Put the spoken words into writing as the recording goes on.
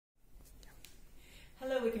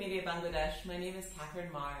Wikimedia Bangladesh. My name is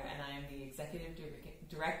Katherine Maher and I am the Executive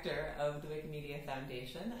Director of the Wikimedia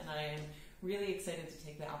Foundation, and I am really excited to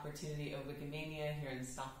take the opportunity of Wikimania here in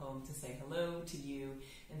Stockholm to say hello to you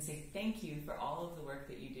and say thank you for all of the work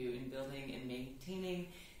that you do in building and maintaining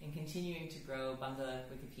and continuing to grow Bangla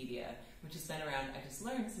Wikipedia, which has been around, I just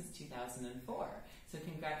learned, since 2004. So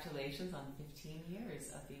congratulations on 15 years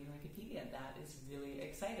of being Wikipedia. That is really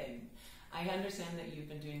exciting. I understand that you've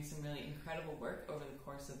been doing some really incredible work over the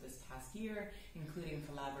course of this past year, including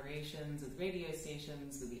collaborations with radio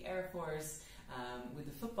stations, with the Air Force, with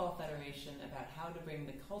the Football Federation, about how to bring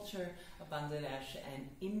the culture of Bangladesh and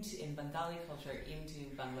in Bengali culture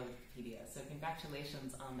into Bangla Wikipedia. So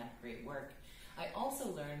congratulations on that great work. I also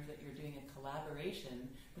learned that you're doing a collaboration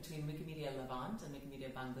between Wikimedia Levant and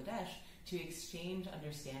Wikimedia Bangladesh to exchange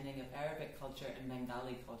understanding of Arabic culture and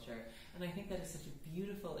Bengali culture. And I think that is such a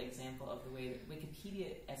beautiful example of the way that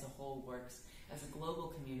Wikipedia as a whole works as a global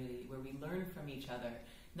community where we learn from each other,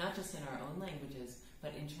 not just in our own languages,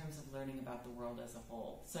 but in terms of learning about the world as a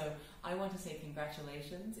whole. So I want to say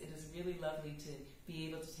congratulations. It is really lovely to be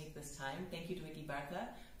able to take this time. Thank you to Wikibarta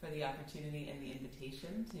for the opportunity and the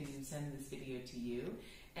invitation to send this video to you.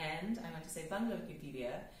 And I want to say Bangla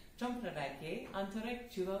Wikipedia, Jomprabake,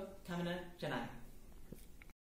 Antorek Chugo Kamana Janai.